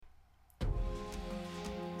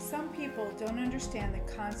people don't understand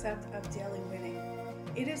the concept of daily winning.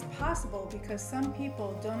 It is possible because some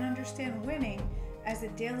people don't understand winning as a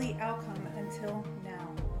daily outcome until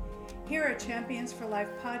now. Here at Champions for Life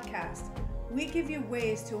podcast, we give you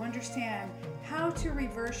ways to understand how to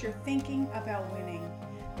reverse your thinking about winning.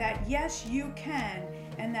 That yes, you can,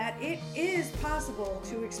 and that it is possible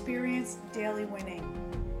to experience daily winning.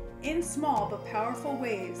 In small but powerful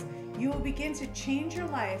ways, you will begin to change your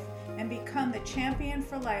life and become the champion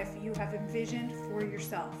for life you have envisioned for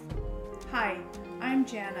yourself. Hi, I'm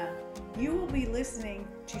Jana. You will be listening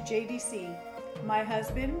to JDC, my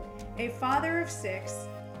husband, a father of 6,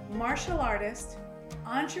 martial artist,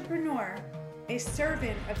 entrepreneur, a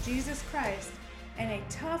servant of Jesus Christ, and a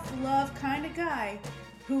tough love kind of guy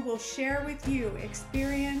who will share with you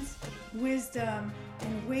experience, wisdom,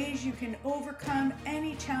 and ways you can overcome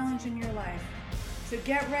any challenge in your life. So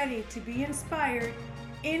get ready to be inspired,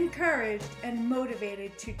 encouraged, and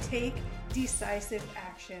motivated to take decisive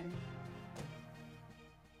action.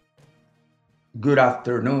 Good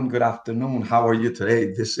afternoon. Good afternoon. How are you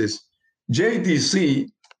today? This is JDC,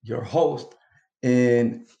 your host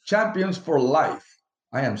in Champions for Life.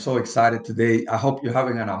 I am so excited today. I hope you're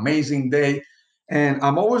having an amazing day. And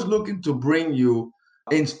I'm always looking to bring you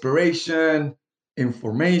inspiration,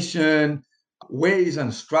 information, ways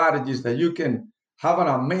and strategies that you can have an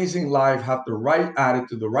amazing life, have the right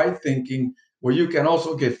attitude, the right thinking, where you can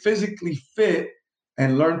also get physically fit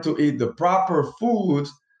and learn to eat the proper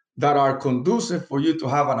foods that are conducive for you to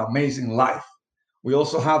have an amazing life. We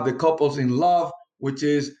also have the couples in love, which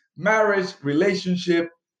is marriage,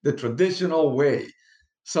 relationship, the traditional way.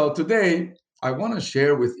 So today, I want to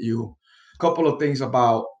share with you a couple of things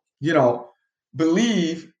about,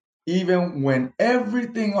 believe even when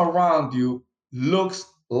everything around you looks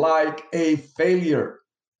like a failure.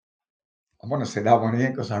 I want to say that one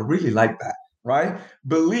again because I really like that, right?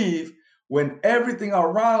 Believe when everything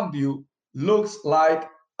around you looks like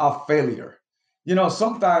a failure.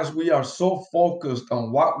 Sometimes we are so focused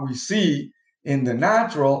on what we see in the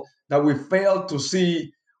natural that we fail to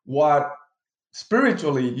see what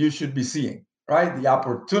spiritually you should be seeing, right? The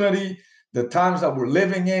opportunity, the times that we're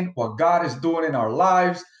living in, what God is doing in our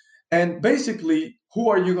lives. And basically, who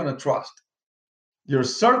are you going to trust? Your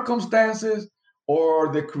circumstances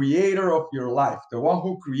or the creator of your life, the one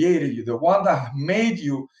who created you, the one that made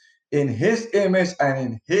you in his image and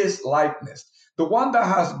in his likeness, the one that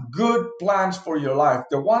has good plans for your life,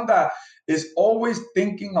 the one that is always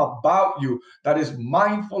thinking about you, that is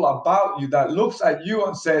mindful about you, that looks at you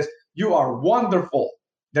and says, you are wonderful.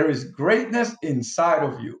 There is greatness inside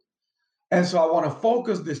of you. And so I want to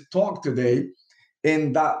focus this talk today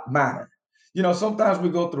in that manner. Sometimes we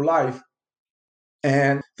go through life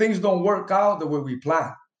and things don't work out the way we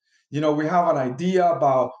plan. We have an idea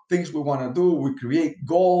about things we want to do. We create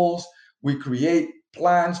goals. We create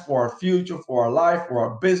plans for our future, for our life, for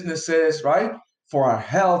our businesses, right? For our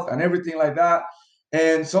health and everything like that.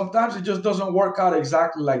 And sometimes it just doesn't work out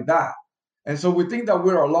exactly like that. And so we think that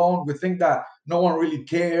we're alone. We think that no one really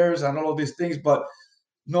cares and all of these things. But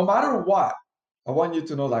no matter what, I want you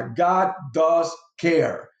to know that God does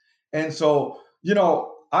care. And so,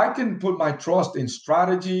 I can put my trust in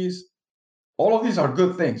strategies. All of these are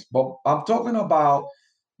good things, but I'm talking about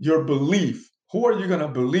your belief. Who are you going to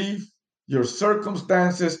believe? Your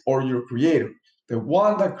circumstances or your creator? The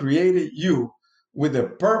one that created you with a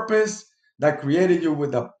purpose, that created you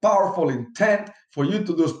with a powerful intent for you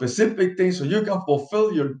to do specific things so you can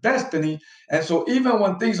fulfill your destiny. And so even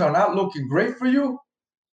when things are not looking great for you,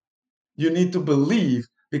 you need to believe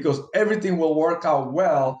because everything will work out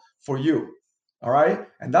well for you. All right.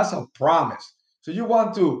 And that's a promise. So you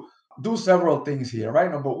want to do several things here, right?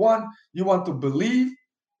 Number one, you want to believe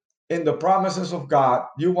in the promises of God.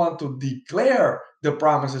 You want to declare the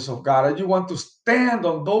promises of God, and you want to stand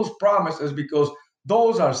on those promises because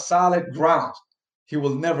those are solid grounds. He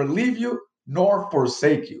will never leave you nor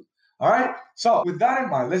forsake you. All right. So with that in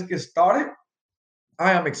mind, let's get started.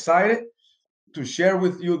 I am excited to share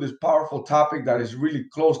with you this powerful topic that is really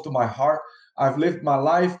close to my heart. I've lived my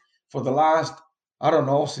life for the last, I don't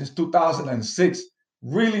know, since 2006,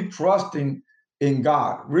 really trusting in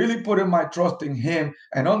God, really putting my trust in Him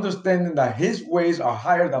and understanding that His ways are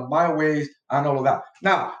higher than my ways and all of that.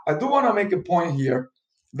 Now, I do want to make a point here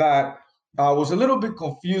that was a little bit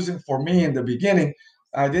confusing for me in the beginning.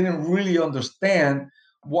 I didn't really understand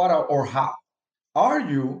what or how. Are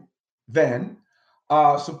you then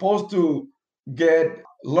supposed to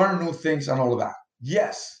learn new things and all of that?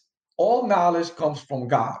 Yes, all knowledge comes from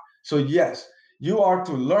God. So yes, you are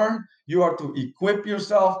to learn, you are to equip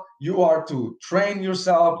yourself, you are to train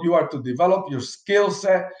yourself, you are to develop your skill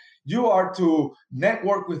set, You are to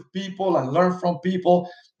network with people and learn from people.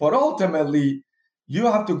 But ultimately, you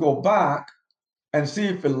have to go back and see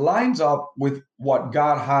if it lines up with what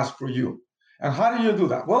God has for you. And how do you do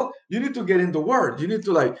that? Well, you need to get in the Word. You need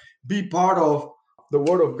to like be part of the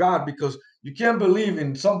Word of God, because you can't believe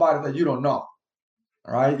in somebody that you don't know.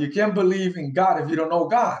 All right. You can't believe in God if you don't know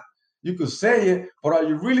God. You could say it, but are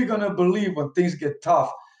you really going to believe when things get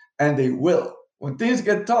tough? And they will. When things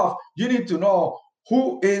get tough, you need to know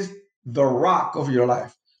who is the rock of your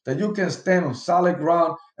life, that you can stand on solid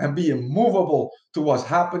ground and be immovable to what's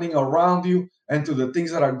happening around you and to the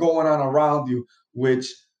things that are going on around you, which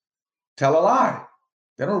tell a lie.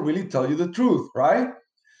 They don't really tell you the truth, right?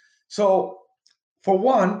 So, for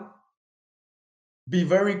one, be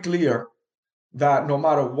very clear that no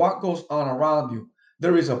matter what goes on around you,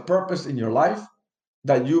 there is a purpose in your life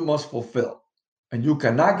that you must fulfill. And you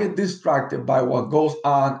cannot get distracted by what goes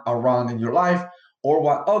on around in your life or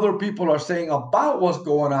what other people are saying about what's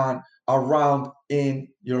going on around in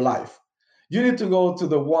your life. You need to go to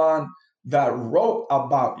the one that wrote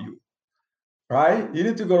about you, right? You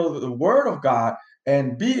need to go to the Word of God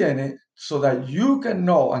and be in it so that you can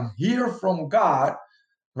know and hear from God,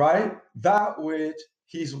 right? That which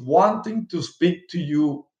He's wanting to speak to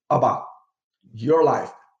you about your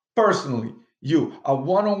life personally, you, a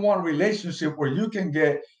one-on-one relationship where you can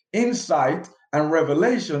get insight and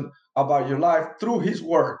revelation about your life through His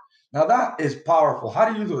Word. Now, that is powerful.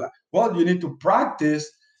 How do you do that? Well, you need to practice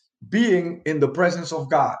being in the presence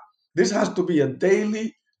of God. This has to be a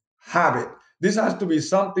daily habit. This has to be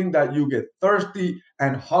something that you get thirsty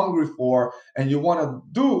and hungry for and you want to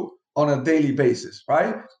do on a daily basis,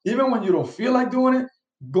 right? Even when you don't feel like doing it,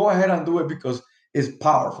 go ahead and do it because it's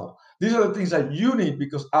powerful. These are the things that you need,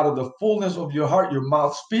 because out of the fullness of your heart, your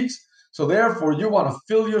mouth speaks. So therefore, you want to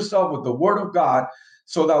fill yourself with the Word of God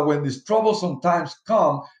so that when these troublesome times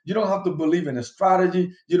come, you don't have to believe in a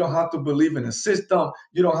strategy. You don't have to believe in a system.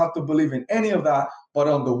 You don't have to believe in any of that, but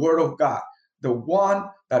on the Word of God, the one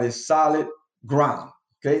that is solid ground.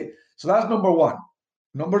 Okay. So that's number one.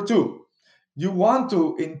 Number two, you want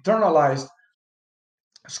to internalize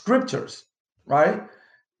scriptures, right?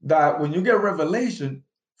 That when you get revelation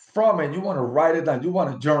from it, you want to write it down. You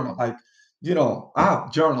want to journal. Like, I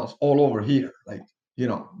have journals all over here. Like,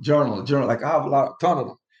 journal. Like I have ton of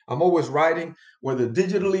them. I'm always writing, whether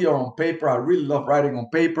digitally or on paper. I really love writing on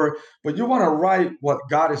paper. But you want to write what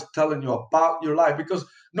God is telling you about your life, because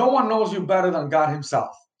no one knows you better than God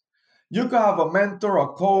Himself. You can have a mentor, a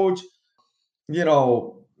coach, you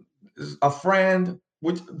know, a friend,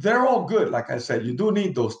 which they're all good. Like I said, you do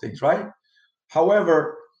need those things, right?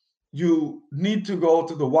 However, you need to go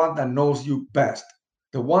to the one that knows you best,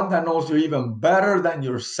 the one that knows you even better than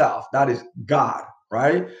yourself. That is God,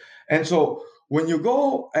 right? And so when you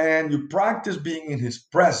go and you practice being in His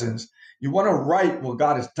presence, you want to write what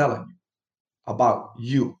God is telling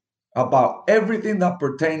you, about everything that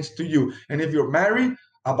pertains to you. And if you're married,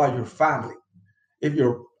 about your family. If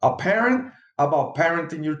you're a parent, about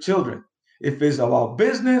parenting your children. If it's about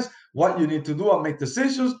business, what you need to do and make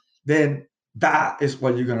decisions, then that is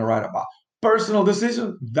what you're going to write about. Personal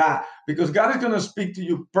decisions, that, because God is going to speak to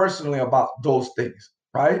you personally about those things,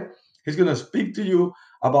 right? He's going to speak to you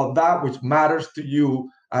about that which matters to you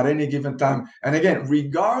at any given time. And again,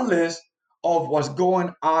 regardless of what's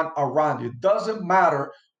going on around you, it doesn't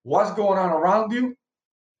matter what's going on around you,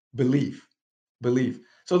 believe. Believe.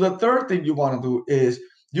 So the third thing you want to do is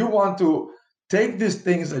you want to take these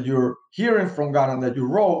things that you're hearing from God and that you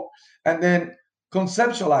wrote, and then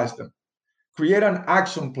conceptualize them. Create an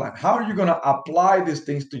action plan. How are you going to apply these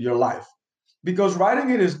things to your life? Because writing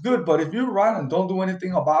it is good, but if you write and don't do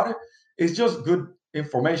anything about it, it's just good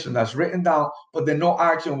information that's written down, but then no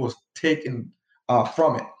action was taken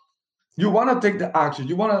from it. You want to take the action.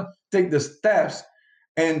 You want to take the steps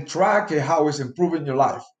and track how it's improving your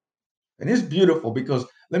life. And it's beautiful because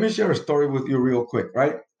let me share a story with you real quick,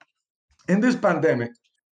 right? In this pandemic,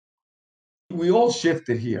 we all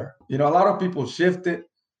shifted here. A lot of people shifted.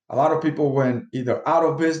 A lot of people went either out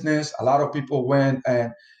of business. A lot of people went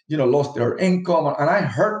and, lost their income. And I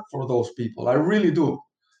hurt for those people. I really do,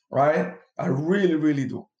 right? I really, really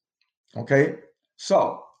do. Okay.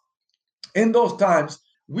 So in those times,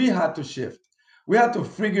 we had to shift. We had to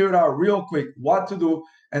figure it out real quick what to do.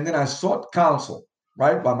 And then I sought counsel,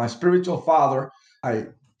 right, by my spiritual father. I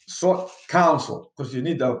sought counsel because you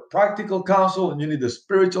need the practical counsel and you need the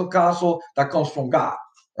spiritual counsel that comes from God,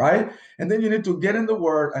 right? And then you need to get in the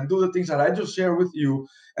word and do the things that I just shared with you.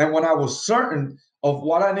 And when I was certain of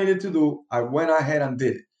what I needed to do, I went ahead and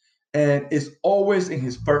did it. And it's always in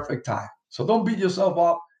His perfect time. So don't beat yourself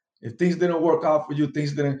up. If things didn't work out for you,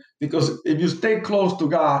 things didn't, because if you stay close to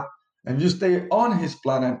God and you stay on His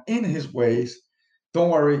plan and in His ways,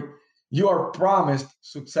 don't worry, you are promised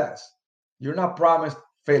success. You're not promised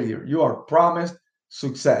failure. You are promised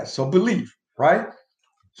success. So believe, right?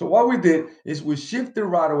 So what we did is we shifted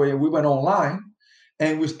right away and we went online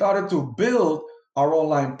and we started to build our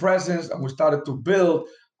online presence and we started to build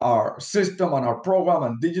our system and our program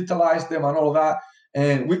and digitalize them and all that.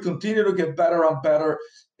 And we continue to get better and better.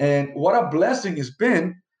 And what a blessing it's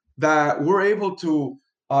been that we're able to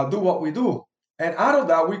do what we do. And out of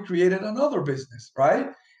that, we created another business, right?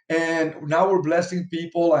 And now we're blessing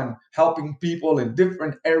people and helping people in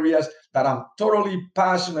different areas that I'm totally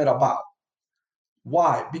passionate about.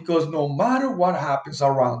 Why? Because no matter what happens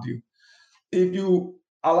around you, if you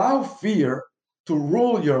allow fear to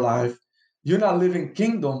rule your life, you're not living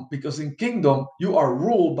kingdom, because in kingdom you are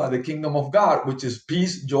ruled by the kingdom of God, which is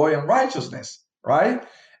peace, joy, and righteousness, right?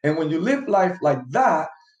 And when you live life like that,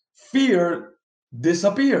 fear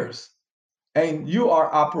disappears and you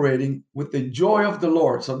are operating with the joy of the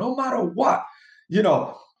Lord. So no matter what, you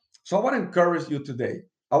know, so I want to encourage you today.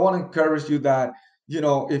 I want to encourage you that,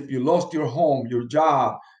 if you lost your home, your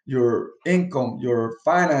job, your income, your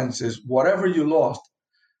finances, whatever you lost,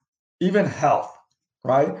 even health,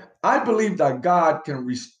 right? I believe that God can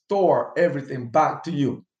restore everything back to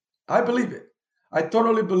you. I believe it. I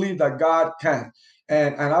totally believe that God can.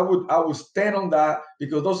 And I would stand on that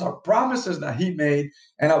because those are promises that He made,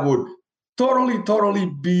 and I would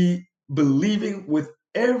totally be believing with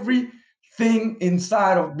everything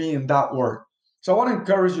inside of me in that word. So I want to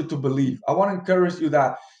encourage you to believe. I want to encourage you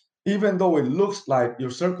that even though it looks like your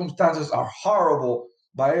circumstances are horrible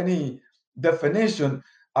by any definition,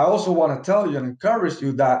 I also want to tell you and encourage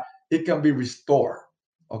you that it can be restored.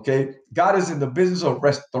 Okay. God is in the business of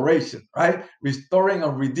restoration, right? Restoring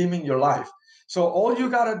and redeeming your life. So all you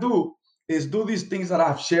got to do is do these things that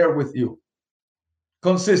I've shared with you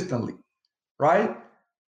consistently, right?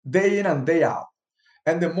 Day in and day out.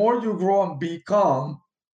 And the more you grow and become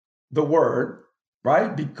the word,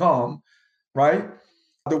 right? Become, right?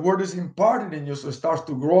 The word is imparted in you, so it starts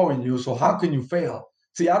to grow in you. So how can you fail?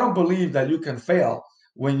 See, I don't believe that you can fail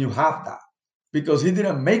when you have that, because He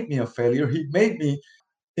didn't make me a failure. He made me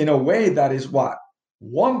in a way that is what?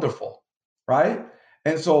 Wonderful, right?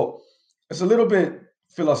 And so it's a little bit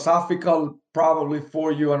philosophical probably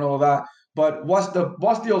for you and all that, but what's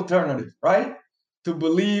the alternative, right? To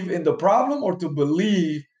believe in the problem, or to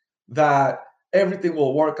believe that everything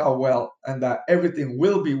will work out well and that everything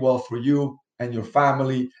will be well for you and your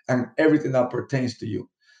family and everything that pertains to you.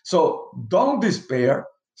 So don't despair,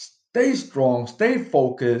 stay strong, stay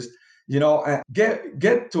focused, and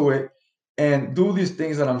get to it and do these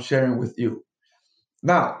things that I'm sharing with you.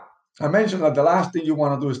 Now, I mentioned that the last thing you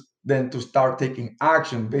want to do is then to start taking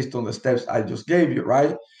action based on the steps I just gave you,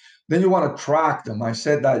 right? Then you want to track them. I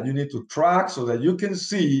said that you need to track so that you can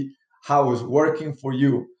see how it's working for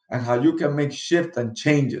you and how you can make shift and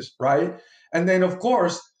changes, right? And then, of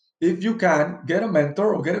course, if you can, get a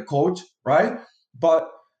mentor or get a coach, right? But,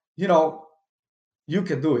 you know, you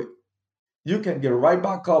can do it. You can get right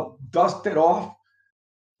back up, dust it off,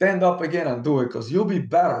 stand up again and do it, because you'll be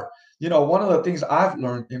better. One of the things I've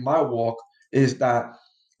learned in my walk is that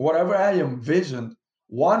whatever I envisioned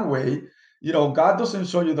one way, God doesn't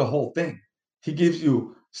show you the whole thing. He gives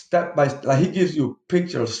you step by step, like He gives you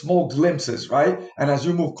pictures, small glimpses, right? And as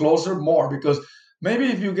you move closer, more, because maybe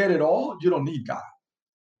if you get it all, you don't need God.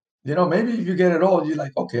 Maybe if you get it all, you're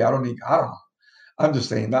like, okay, I don't need God. I don't know. I'm just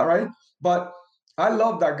saying that, right? But I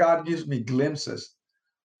love that God gives me glimpses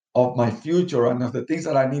of my future and of the things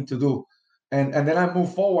that I need to do. And then I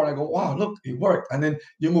move forward. I go, wow, look, it worked. And then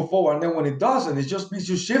you move forward. And then when it doesn't, it just means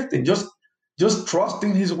you shifting, just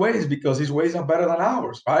trusting His ways, because His ways are better than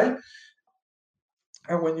ours, right?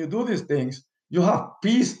 And when you do these things, you have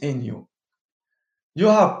peace in you. You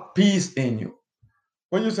have peace in you.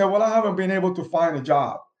 When you say, well, I haven't been able to find a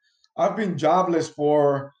job. I've been jobless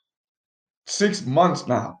for 6 months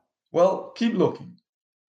now. Well, keep looking,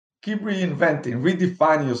 keep reinventing,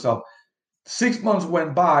 redefining yourself. 6 months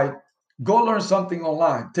went by. Go learn something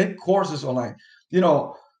online. Take courses online.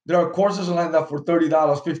 There are courses online that for $30,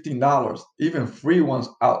 $15, even free ones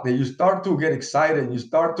out there. You start to get excited and you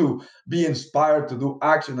start to be inspired to do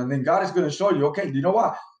action. And then God is going to show you, okay, you know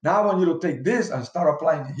what? Now I want you to take this and start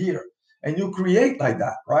applying it here. And you create like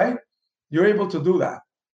that, right? You're able to do that.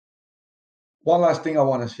 One last thing I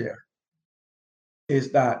want to share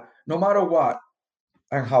is that no matter what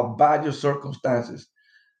and how bad your circumstances,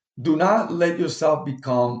 do not let yourself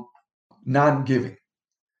become non giving.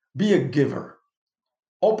 Be a giver.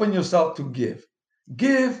 Open yourself to give.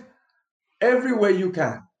 Give every way you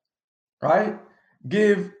can. right?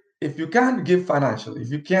 Give, if you can, give financially.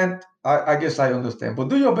 If you can't, I guess I understand, but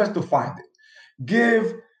do your best to find it.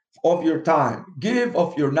 Give of your time, give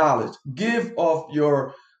of your knowledge, give of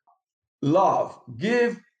your love,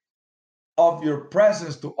 give of your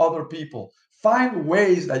presence to other people. Find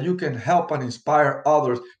ways that you can help and inspire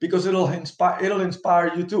others because it'll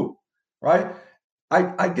inspire you too, right?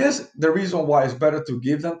 I guess the reason why it's better to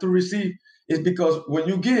give than to receive is because when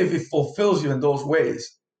you give, it fulfills you in those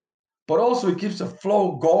ways. But also it keeps a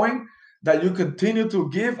flow going that you continue to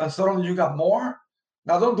give and suddenly you got more.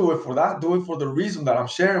 Now don't do it for that. Do it for the reason that I'm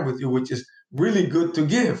sharing with you, which is really good to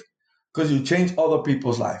give because you change other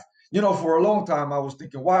people's life. For a long time I was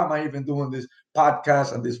thinking, why am I even doing this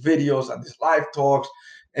podcast and these videos and these live talks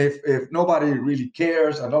if nobody really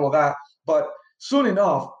cares and all of that? But soon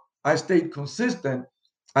enough, I stayed consistent.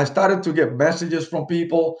 I started to get messages from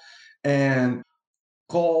people and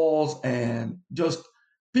calls and just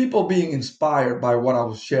people being inspired by what I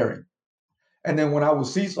was sharing. And then when I would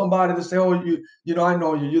see somebody to say, "Oh, I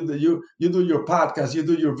know you do your podcast, you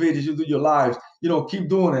do your videos, you do your lives, keep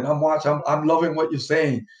doing it. I'm watching, I'm loving what you're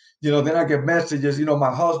saying." Then I get messages,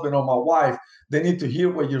 my husband or my wife, they need to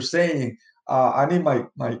hear what you're saying. I need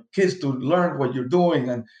my kids to learn what you're doing,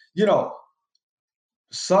 and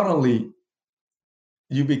suddenly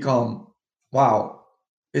you become, wow,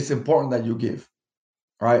 it's important that you give.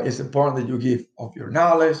 Right? It's important that you give of your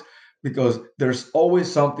knowledge because there's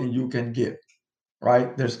always something you can give,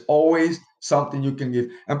 right? There's always something you can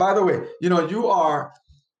give. And by the way, you are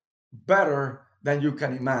better than you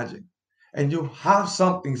can imagine. And you have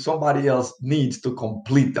something somebody else needs to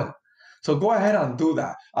complete them. So go ahead and do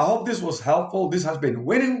that. I hope this was helpful. This has been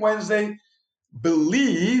Winning Wednesday.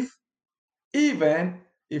 Believe even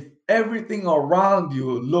if everything around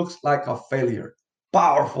you looks like a failure.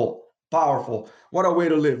 Powerful, powerful. What a way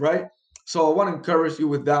to live, right? So I want to encourage you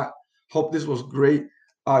with that. Hope this was great.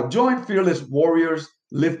 Join Fearless Warriors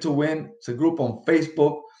Live to Win. It's a group on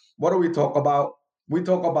Facebook. What do we talk about? We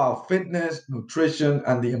talk about fitness, nutrition,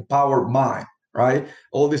 and the empowered mind, right?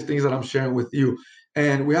 All these things that I'm sharing with you.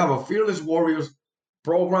 And we have a Fearless Warriors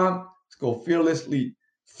program. It's called Fearlessly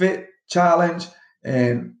Fit Challenge,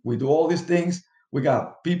 and we do all these things. We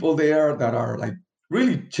got people there that are like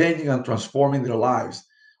really changing and transforming their lives.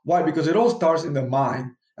 Why? Because it all starts in the mind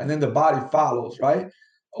and then the body follows, right?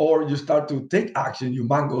 Or you start to take action. Your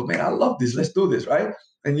mind goes, man, I love this. Let's do this, right?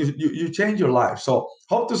 And you change your life. So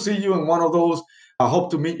hope to see you in one of those. I hope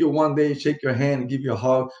to meet you one day, shake your hand, and give you a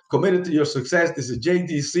hug. Committed to your success. This is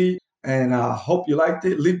JDC, and I hope you liked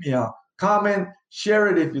it. Leave me a comment, share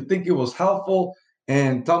it if you think it was helpful,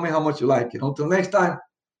 and tell me how much you like it. Until next time,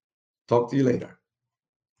 talk to you later.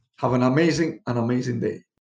 Have an amazing day.